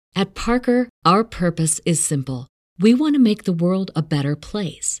At Parker, our purpose is simple. We want to make the world a better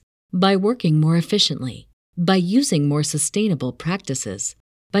place by working more efficiently, by using more sustainable practices,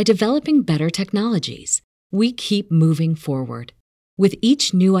 by developing better technologies. We keep moving forward. With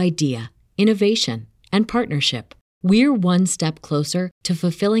each new idea, innovation, and partnership, we're one step closer to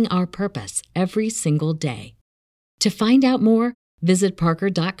fulfilling our purpose every single day. To find out more, visit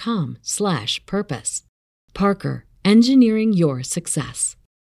parker.com/purpose. Parker, engineering your success.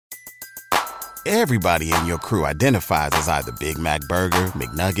 Everybody in your crew identifies as either Big Mac Burger,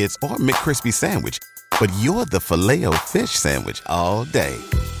 McNuggets, or McCrispy Sandwich. But you're the Filet-O-Fish Sandwich all day.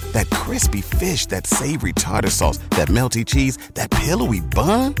 That crispy fish, that savory tartar sauce, that melty cheese, that pillowy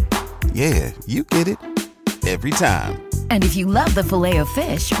bun. Yeah, you get it. Every time. And if you love the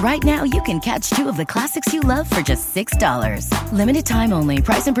Filet-O-Fish, right now you can catch two of the classics you love for just $6. Limited time only.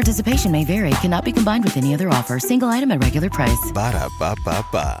 Price and participation may vary. Cannot be combined with any other offer. Single item at regular price.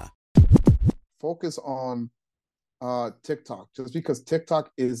 Ba-da-ba-ba-ba. Focus on TikTok, just because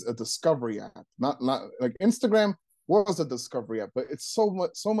TikTok is a discovery app, not like Instagram was a discovery app, but it's so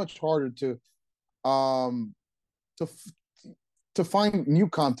much harder to find new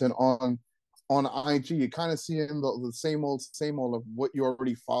content on IG. You kind of see in the same old of what you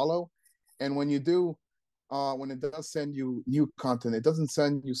already follow, and when you do, when it does send you new content, it doesn't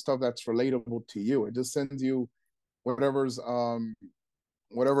send you stuff that's relatable to you. It just sends you whatever is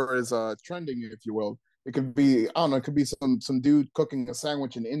trending, if you will. It could be, I don't know, it could be some dude cooking a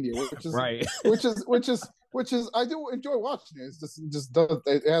sandwich in India, which is right. which is I do enjoy watching it. It's just does,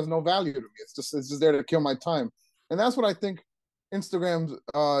 it has no value to me. It's just there to kill my time, and that's what I think Instagram's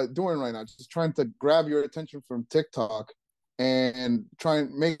doing right now, just trying to grab your attention from TikTok and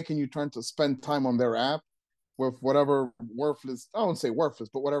making you trying to spend time on their app with whatever worthless, I won't say worthless,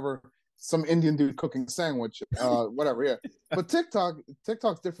 but whatever, some Indian dude cooking sandwich, whatever, yeah. But TikTok's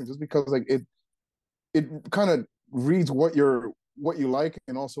different, just because like it kind of reads what you like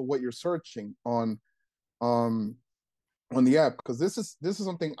and also what you're searching on the app, because this is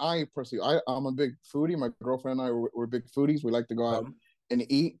something I personally, I'm a big foodie. My girlfriend and I, we're big foodies. We like to go out and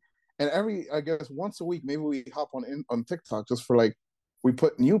eat, and I guess once a week maybe we hop on TikTok, just for like, we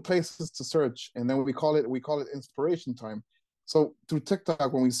put new places to search, and then we call it inspiration time. So through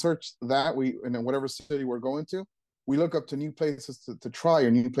TikTok, when we search that, and then whatever city we're going to, we look up to new places to try,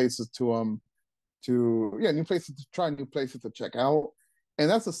 or new places new places to try, new places to check out. And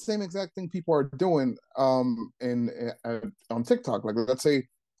that's the same exact thing people are doing on TikTok. Like, let's say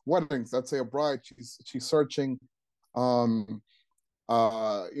weddings, let's say a bride, she's searching bridal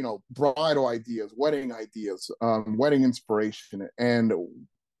ideas, wedding inspiration. And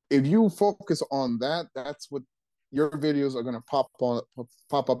if you focus on that, that's what your videos are going to pop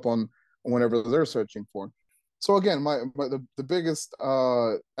up on whenever they're searching for. So again, the biggest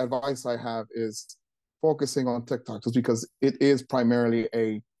advice I have is focusing on TikTok, just because it is primarily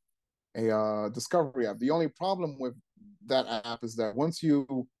a discovery app. The only problem with that app is that once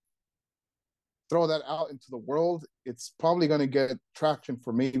you throw that out into the world, it's probably going to get traction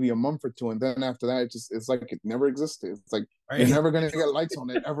for maybe a month or two, and then after that, it's like it never existed. It's like, right, you're never going to get likes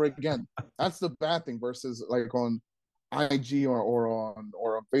on it ever again. That's the bad thing, versus like on IG or on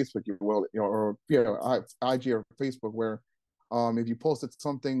Facebook, you will, or IG or Facebook, where if you posted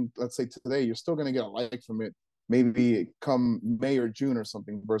something, let's say today, you're still going to get a like from it, maybe come May or June or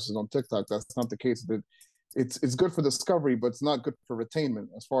something, versus on TikTok, that's not the case. It's good for discovery, but it's not good for retainment,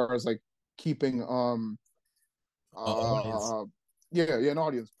 as far as like keeping an audience,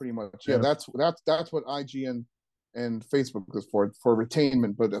 pretty much. Yeah, that's what IG and Facebook is for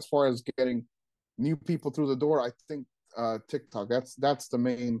retainment. But as far as getting new people through the door, I think TikTok, that's the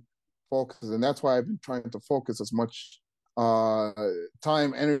main focus, and that's why I've been trying to focus as much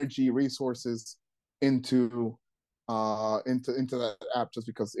time, energy, resources into that app, just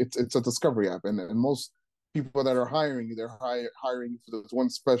because it's a discovery app, and most people that are hiring you, they're hiring for this one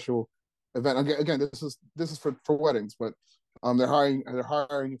special event. Again, this is for weddings, but they're hiring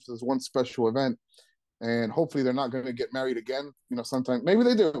you for this one special event, and hopefully they're not going to get married again. Sometime maybe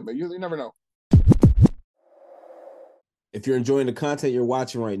they do, but you never know. If you're enjoying the content you're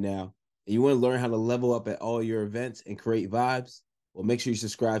watching right now, and you want to learn how to level up at all your events and create vibes, well, make sure you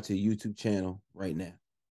subscribe to the YouTube channel right now.